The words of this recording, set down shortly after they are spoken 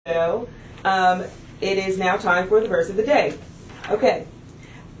show. It is now time for the verse of the day. Okay.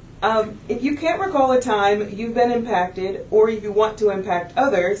 If you can't recall a time you've been impacted, or if you want to impact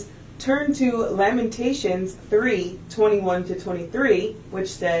others, turn to Lamentations 3:21-23, which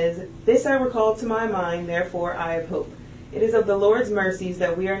says, "This I recall to my mind, therefore I have hope. It is of the Lord's mercies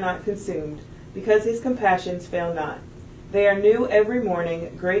that we are not consumed, because his compassions fail not. They are new every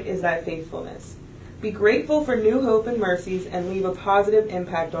morning, great is thy faithfulness." Be grateful for new hope and mercies and leave a positive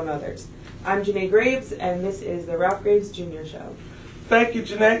impact on others. I'm Janae Graves, and this is the Ralph Graves Jr. Show. Thank you,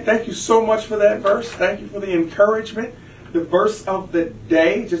 Janae. Thank you so much for that verse. Thank you for the encouragement. The verse of the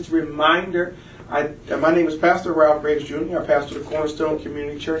day, just a reminder, my name is Pastor Ralph Graves Jr. I pastor the Cornerstone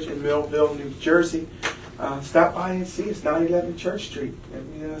Community Church in Millville, New Jersey. Stop by and see us, 911 Church Street,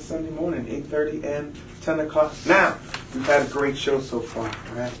 every Sunday morning, 8:30 and 10 o'clock. Now, we've had a great show so far,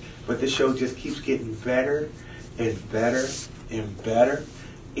 right? But this show just keeps getting better and better and better.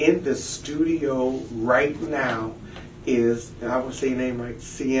 In the studio right now is, and I want to say your name right,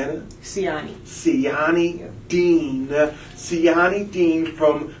 Sianni? Sianni. Sianni Dean. Sianni Dean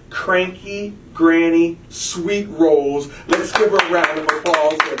from Cranky Granny Sweet Rolls. Let's give her a round of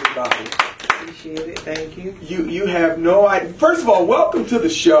applause, everybody. Appreciate it. Thank you. You have no idea. First of all, welcome to the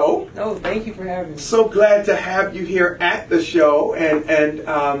show. Oh, thank you for having me. So glad to have you here at the show.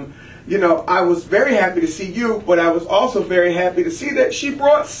 And you know, I was very happy to see you, but I was also very happy to see that she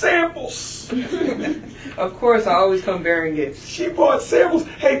brought samples. Of course, I always come bearing gifts. She brought samples.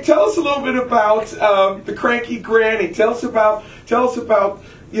 Hey, tell us a little bit about the Cranky Granny. Tell us about,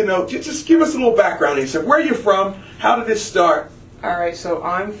 you know, just give us a little background. Where are you from? How did this start? All right, so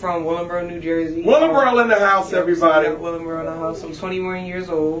I'm from Willingboro, New Jersey. Willingboro in the house, everybody. Willingboro in the house. I'm 21 years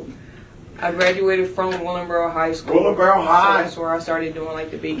old. I graduated from Willingboro High School. Willingboro High. So that's where I started doing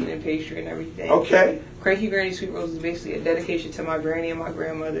like the baking and pastry and everything. Okay. Cranky Granny Sweet Rolls is basically a dedication to my granny and my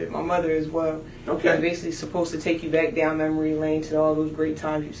grandmother, my mother as well. Okay. It's basically supposed to take you back down memory lane to all those great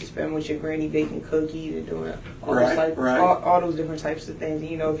times you used to spend with your granny baking cookies and doing all those different types of things. And,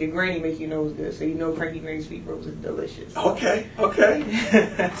 you know, if your granny make you nose good, so you know Cranky Granny Sweet Rolls is delicious. Okay, okay.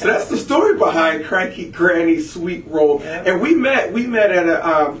 So that's the story behind Cranky Granny Sweet Roll. Yeah. And we met at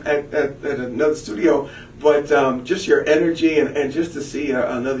another studio, but just your energy and just to see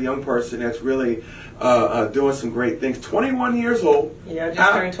another young person that's really doing some great things. 21 years old. Yeah, I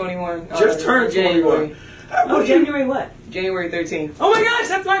just turned 21. Just turned 21. January what? January 13th. Oh my gosh,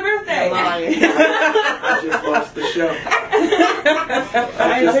 that's my birthday! I just lost the show.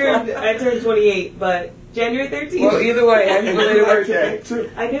 I turned 28, but January 13th. Well, either way, I belated birthday too.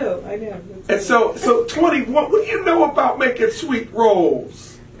 I do. And so 21. What do you know about making sweet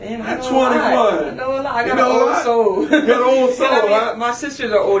rolls? Man, at 21. I know a lot. I got an old soul. You got an old soul, huh? My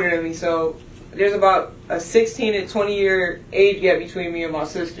sisters are older than me, so there's about a 16 and 20 year age gap between me and my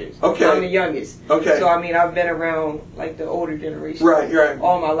sisters. Okay. I'm the youngest. Okay. So I mean, I've been around like the older generation. Right.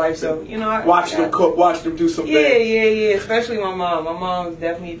 All my life. So you know, watch them cook, watch them do some things. Yeah. Especially my mom. My mom's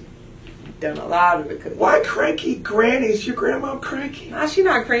definitely done a lot of the cooking. Why Cranky Granny? Is your grandma cranky? Nah, she's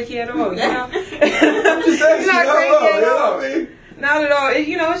not cranky at all. You know. I'm just asking. She's not cranky at all. I mean? Not at all.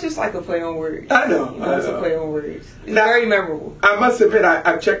 You know, it's just like a play on words. I know. It's a play on words. It's very memorable. I must admit,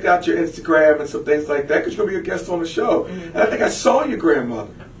 I checked out your Instagram and some things like that because you're going to be a guest on the show. Mm-hmm. And I think I saw your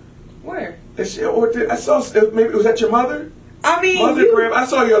grandmother. Where? I saw, maybe, was that your mother? I mean, I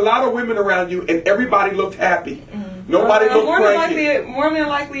saw you, a lot of women around you, and everybody looked happy. Mm-hmm. Nobody looked cranky. More than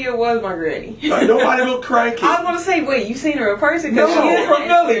likely, it was my granny. Nobody looked cranky. I was going to say, wait, you seen her in person? No, she is from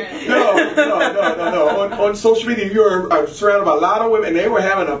Philly. No. On social media, you're surrounded by a lot of women, and they were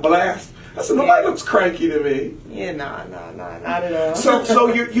having a blast. I said, nobody looks cranky to me. Yeah, nah, not at all.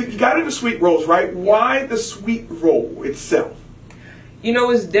 So you got into sweet rolls, right? Why the sweet roll itself? You know,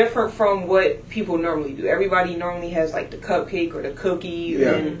 it's different from what people normally do. Everybody normally has like the cupcake or the cookies.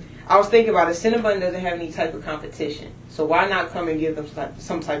 Yeah. And I was thinking about it. Cinnabon doesn't have any type of competition. So why not come and give them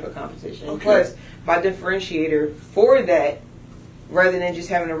some type of competition? Okay. Plus, my differentiator for that, rather than just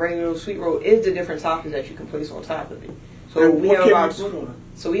having a regular sweet roll, is the different toppings that you can place on top of it. So we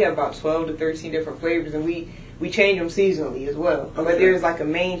have about 12 to 13 different flavors, and we change them seasonally as well. Okay. But there's like a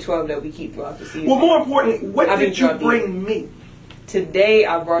main 12 that we keep throughout the season. Well, more importantly, what did you bring me? Today,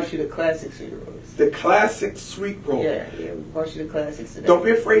 I brought you the classic sweet rolls. The classic sweet roll. Yeah, we brought you the classics today. Don't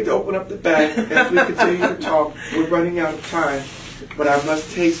be afraid to open up the bag as we continue to talk. We're running out of time, but I must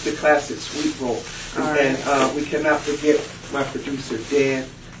taste the classic sweet roll. And we cannot forget my producer, Dan.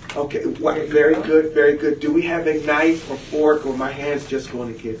 Okay, very good, very good. Do we have a knife or fork, or my hand's just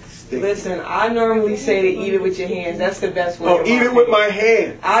going to get sticky? Listen, I normally say to eat it with your hands. That's the best way. Oh, eat it with my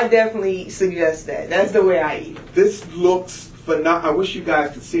hand. I definitely suggest that. That's the way I eat it. This looks phenomenal. I wish you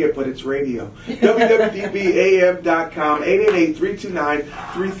guys could see it, but it's radio. www.dbam.com,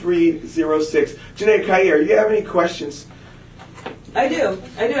 888-329-3306. Janae Kayer, you have any questions? I do have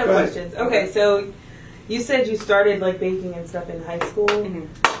questions. Okay, so you said you started like baking and stuff in high school.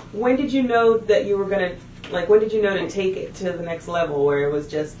 Mm-hmm. When did you know that you were gonna, like, when did you know to take it to the next level, where it was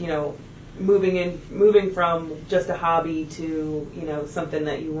just, you know, moving from just a hobby to, you know, something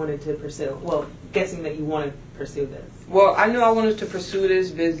that you wanted to pursue? Well, guessing that you want to pursue this. Well, I knew I wanted to pursue this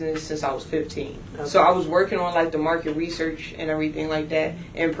business since I was 15. Okay. So I was working on like the market research and everything like that,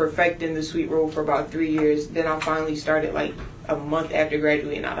 and perfecting the sweet roll for about 3 years. Then I finally started like a month after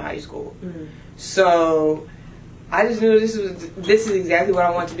graduating out of high school. Mm-hmm. So I just knew this is exactly what I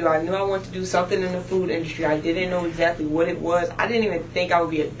want to do. I knew I wanted to do something in the food industry. I didn't know exactly what it was. I didn't even think I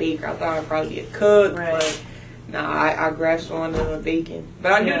would be a baker. I thought I'd probably be a cook. Right. But I grasped on baking.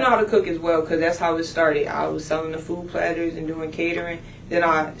 But I do know how to cook as well, because that's how it started. I was selling the food platters and doing catering. Then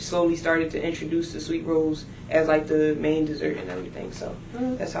I slowly started to introduce the sweet rolls as like the main dessert and everything. So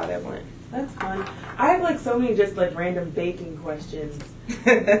that's how that went. That's fun. I have like so many just like random baking questions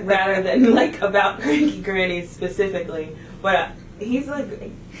rather than like about Cranky Grannies specifically. But he's like,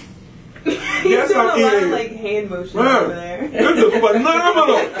 he's Yes, doing I'm a lot of eating. like hand motions Man, over there. this is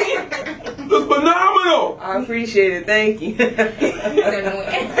phenomenal. This is phenomenal. I appreciate it. Thank you.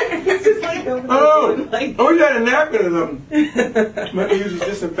 It's just like over there Oh, doing, like, you got a napkin or something. Maybe use a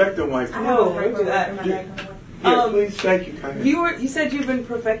disinfectant wipe. no, don't do that. Yeah, please, thank you, Kanye. You said you've been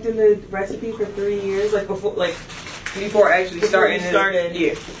perfecting the recipe for 3 years, like Before actually starting. you started.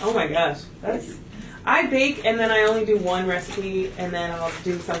 Yeah. Oh my gosh, I bake and then I only do one recipe and then I'll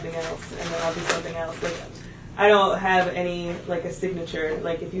do something else and then I'll do something else. Like I don't have any like a signature.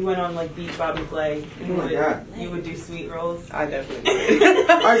 Like if you went on like Beat Bobby Flay, you would do sweet rolls. I definitely would.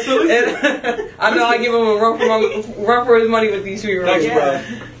 All right, so listen. I know I give him a run for his money with these sweet rolls. Thanks, brother.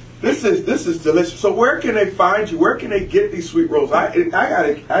 This is delicious. So where can they find you? Where can they get these sweet rolls? I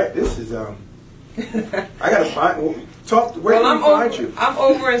gotta find. Talk. Where can they find you? I'm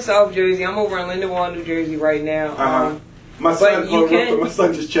over in South Jersey. I'm over in Lindenwood, New Jersey right now. My son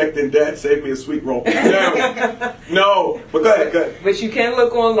just checked in. Dad saved me a sweet roll. No, but go ahead. But you can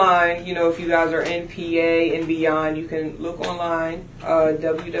look online. You know, if you guys are in PA and beyond, you can look online.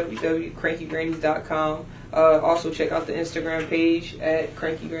 www.crankygrannies.com. Also check out the Instagram page at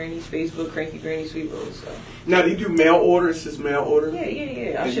Cranky Grannies, Facebook Cranky Granny Sweet Rolls. So. Now, do you do mail orders? Is this mail order?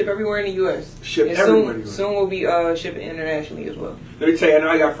 Yeah. I ship everywhere in the U.S. Ship everywhere in the U.S. Soon we'll be shipping internationally as well. Let me tell you, I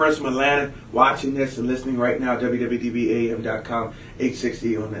know I got friends from Atlanta watching this and listening right now. www.dbam.com,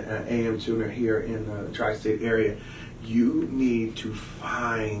 860 on the AM tuner here in the tri-state area. You need to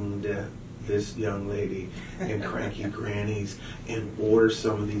find this young lady in Cranky Grannies and order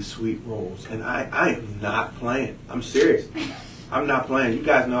some of these sweet rolls. And I am not playing. I'm serious. I'm not playing. You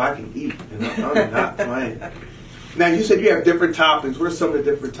guys know I can eat, and I'm not playing. Now, you said you have different toppings. What are some of the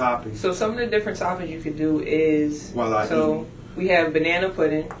different toppings? So some of the different toppings you could do is, eat. We have banana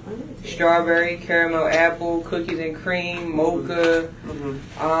pudding, strawberry, caramel apple, cookies and cream, mocha.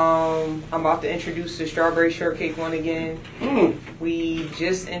 I'm about to introduce the strawberry shortcake one again. We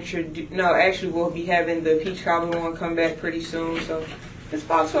just introduced, we'll be having the peach cobbler one come back pretty soon. So it's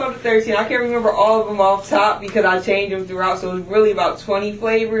about 12 to 13. I can't remember all of them off top because I change them throughout. So it's really about 20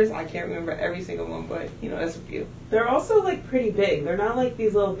 flavors. I can't remember every single one, but that's a few. They're also like pretty big. They're not like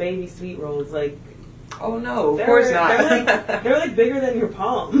these little baby sweet rolls. Like, oh no, of course not. They're like bigger than your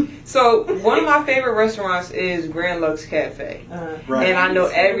palm. So one of my favorite restaurants is Grand Lux Cafe. Right. And I know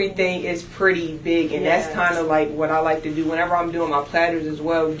everything is pretty big, and that's kind of like what I like to do whenever I'm doing my platters as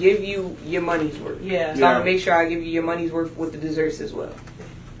well. Give you your money's worth. Yeah. So I'm going to make sure I give you your money's worth with the desserts as well.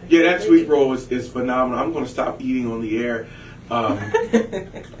 Yeah, that sweet roll is phenomenal. I'm going to stop eating on the air. My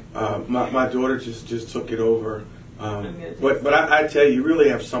daughter just took it over. But I tell you really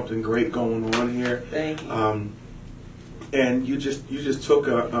have something great going on here. Thank you. And you just took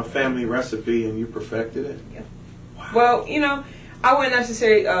a family recipe and you perfected it. Yeah. Wow. Well, I wouldn't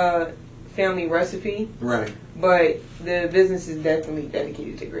necessarily family recipe. Right. But the business is definitely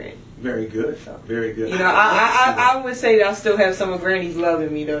dedicated to Granny. Very good. Very good. I would say that I still have some of Granny's love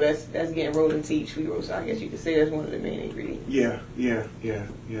in me, though. That's getting rolled into each sweet roll. So I guess you could say that's one of the main ingredients. Yeah. That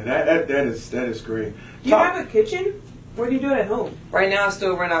is great. Do you have a kitchen? Or do you do it at home? Right now, I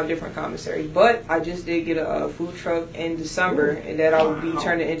still run out different commissaries, but I just did get a food truck in December, and that I will be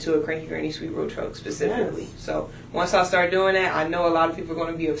turning into a Cranky Granny sweet roll truck specifically. Yes. So once I start doing that, I know a lot of people are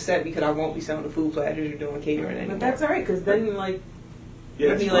going to be upset because I won't be selling the food platters or doing catering anymore. But that's all right, because then Yeah,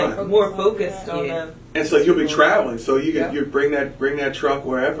 You'll be like more focused on them. And so you'll be traveling, so you can you bring that truck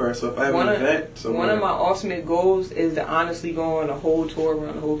wherever. So if I have an event somewhere. One of my ultimate goals is to honestly go on a whole tour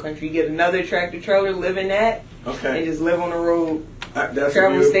around the whole country. You get another tractor trailer, live in that, and just live on the road. That's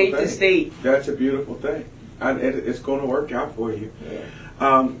travel state to state. That's a beautiful thing. It's going to work out for you. Yeah.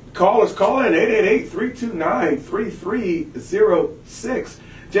 Call in 888-329-3306.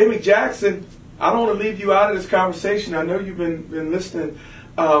 Jamie Jackson, I don't want to leave you out of this conversation. I know you've been listening.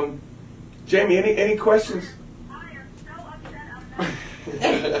 Jamie, any questions? I am so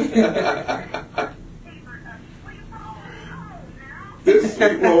upset. This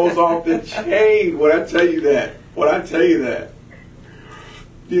sweet rolls off the chain. When I tell you that.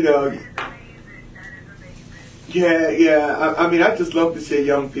 You know. Yeah. I mean, I just love to see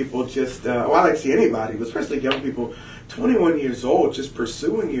young people just, I like to see anybody, but especially young people, 21 years old, just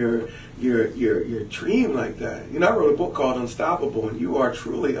pursuing your dream like that. You know, I wrote a book called Unstoppable, and you are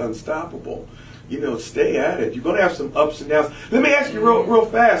truly unstoppable. You know, stay at it. You're going to have some ups and downs. Let me ask you real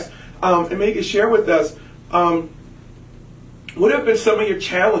fast, and maybe you can share with us, what have been some of your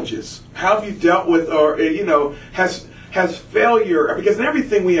challenges? How have you dealt with, or, you know, has failure, because in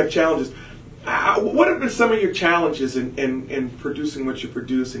everything we have challenges. What have been some of your challenges in producing what you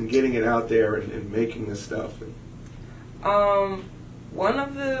produce and getting it out there and making this stuff? One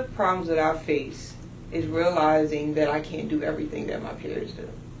of the problems that I face is realizing that I can't do everything that my peers do.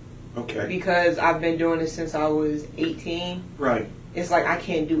 Okay. Because I've been doing this since I was 18. Right. It's like I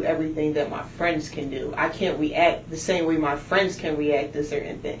can't do everything that my friends can do. I can't react the same way my friends can react to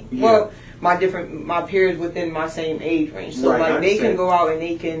certain things. Yeah. Well, my peers within my same age range. So like they can go out and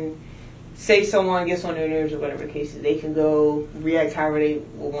they can say someone gets on their nerves or whatever the case is. They can go react however they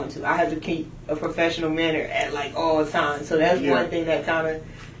will want to. I have to keep a professional manner at like all times. So that's one thing that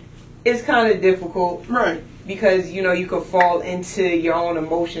is kind of difficult. Right. Because, you know, you could fall into your own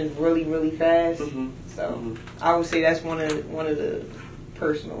emotions really, really fast. Mm-hmm. So I would say that's one of the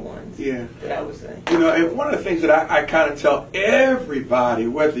personal ones. Yeah. That I would say. You know, and one of the things that I kind of tell everybody,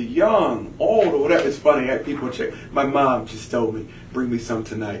 whether young, old, or whatever, it's funny. I had people check. My mom just told me, "Bring me some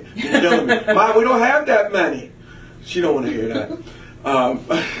tonight." You're telling me, "Mom, we don't have that many." She don't want to hear that.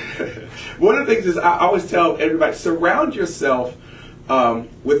 One of the things is I always tell everybody: surround yourself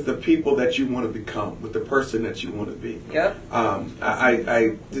with the people that you want to become, with the person that you want to be. Yep.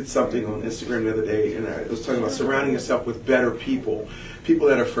 I did something on Instagram the other day, and I was talking about surrounding yourself with better people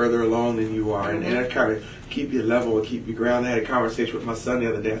that are further along than you are, and that kind of keep you level and keep you grounded. I had a conversation with my son the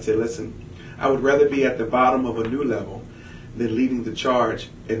other day. I said, listen, I would rather be at the bottom of a new level than leading the charge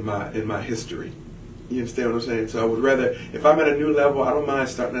in my history. You understand what I'm saying? So I would rather, if I'm at a new level, I don't mind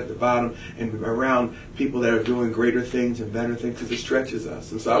starting at the bottom and around people that are doing greater things and better things, because it stretches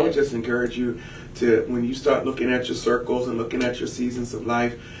us. And so I would just encourage you to, when you start looking at your circles and looking at your seasons of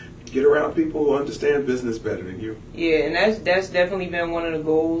life, get around people who understand business better than you. Yeah, and that's definitely been one of the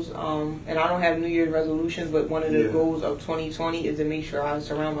goals. And I don't have New Year's resolutions, but one of the goals of 2020 is to make sure I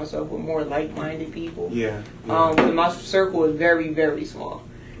surround myself with more like-minded people. Yeah. My circle is very, very small.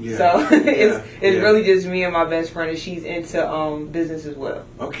 Yeah. So it's really just me and my best friend, and she's into business as well.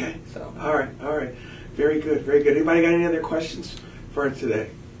 Okay. So all right. Very good. Anybody got any other questions for today?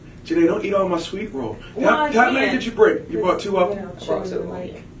 Janae, don't eat all my sweet roll. How many did you bring? You brought 2 up?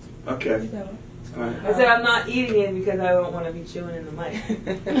 Okay. All right. I said I'm not eating it because I don't want to be chewing in the mic.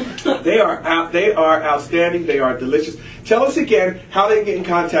 They are outstanding. They are delicious. Tell us again how they get in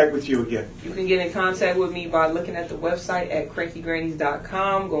contact with you again. You can get in contact with me by looking at the website at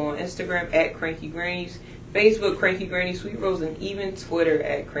crankygrannies.com. Go on Instagram at crankygrannies, Facebook Cranky Granny Sweet Rolls, and even Twitter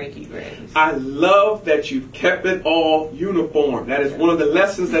at Cranky Grannies. I love that you've kept it all uniform. That is one of the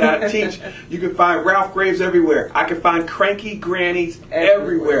lessons that I teach. You can find Ralph Graves everywhere. I can find Cranky Grannies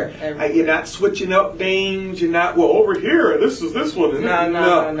everywhere. You're not switching up names. You're not, well, over here, this is this one.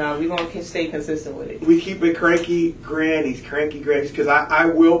 No. We're going to stay consistent with it. We keep it Cranky Grannies, because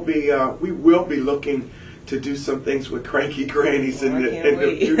we will be looking to do some things with Cranky Grannies in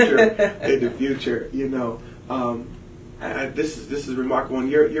the future. You know, this is remarkable. And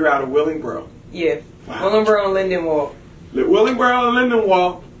you're out of Willingboro. Yeah, wow. Willingboro and Lindenwold. Willingboro and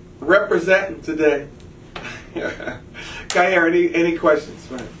Lindenwold representing today. Kaya, any questions?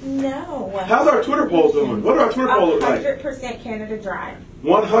 No. How's our Twitter polls doing? What are our Twitter polls look like? 100% Canada Dry.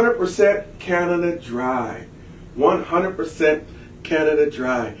 100% Canada Dry. 100% Canada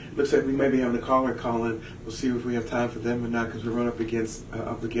Dry. Looks like we may be having a caller call in. We'll see if we have time for them or not because we're up against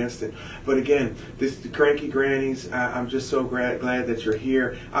it. But again, this is the Cranky Grannies. I'm just so glad that you're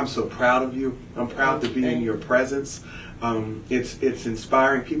here. I'm so proud of you. I'm proud to be in your presence. It's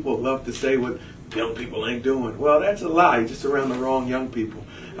inspiring. People love to say what young people ain't doing. Well, that's a lie. You're just around the wrong young people.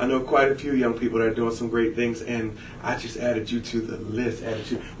 I know quite a few young people that are doing some great things, and I just added you to the list.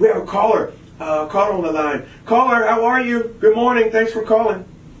 We have a caller. Caller on the line. Caller, how are you? Good morning. Thanks for calling.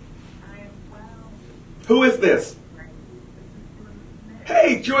 I am well. Who is this?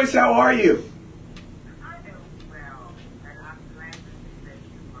 Hey, Joyce, how are you? I am well, and I'm glad to see that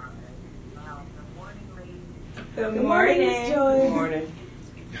you are well. Good morning, ladies. Good morning, Miss Joyce. Good morning.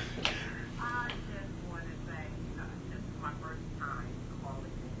 I just want to say this is my first time calling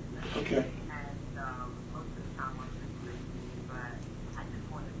in. Okay. And most of the time I'm just listening, but I just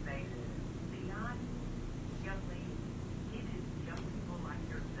want to say that Sianni, young lady, it is young people like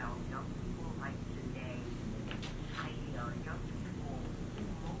yourself, young people like Janae, young people who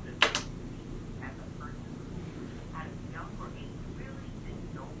motivate me as a person who, at a younger age, really didn't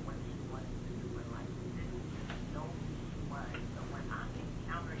know what she wanted to do in life, didn't know who she was. So when I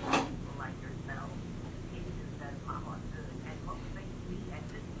encounter young people like yourself, it just does my heart good and motivates me at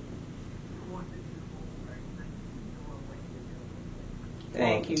this age to want to do more, to do what you're doing.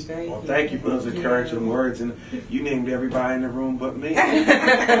 Thank you. Well, thank you for those encouraging words. And you named everybody in the room but me.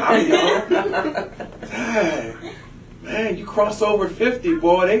 I'm young. Dang. Man, you cross over 50,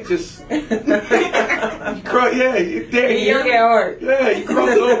 boy. They just... you Young at heart. Yeah, you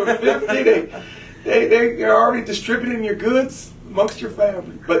cross over 50. They're already distributing your goods amongst your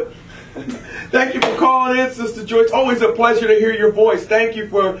family. But thank you for calling in, Sister Joyce. Always a pleasure to hear your voice. Thank you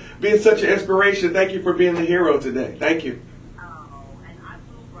for being such an inspiration. Thank you for being the hero today. Thank you. And I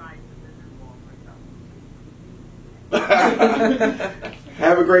will rise to this wall for some.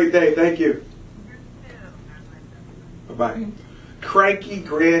 Have a great day. Thank you. You too. Bye-bye. Cranky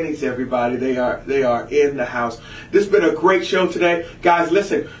Grannies, everybody. They are in the house. This has been a great show today. Guys,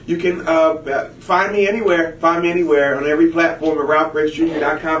 listen, you can find me anywhere. Find me anywhere on every platform at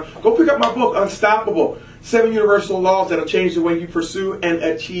RalphGravesJr.com. Go pick up my book, Unstoppable. 7 Universal Laws That'll Change the Way You Pursue and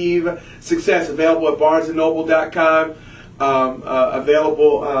Achieve Success. Available at BarnesandNoble.com.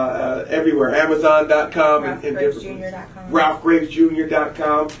 Available everywhere. Amazon.com. RalphGravesJr.com.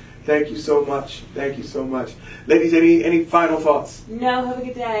 RalphGravesJr.com. Thank you so much. Thank you so much. Ladies, any final thoughts? No, have a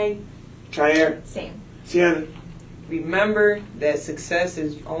good day. Cheyenne? Same. Sienna? Remember that success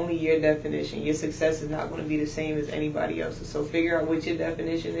is only your definition. Your success is not going to be the same as anybody else's. So figure out what your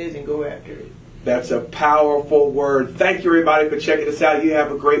definition is and go after it. That's a powerful word. Thank you, everybody, for checking us out. You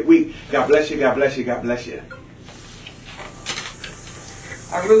have a great week. God bless you. God bless you. God bless you.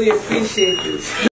 I really appreciate this.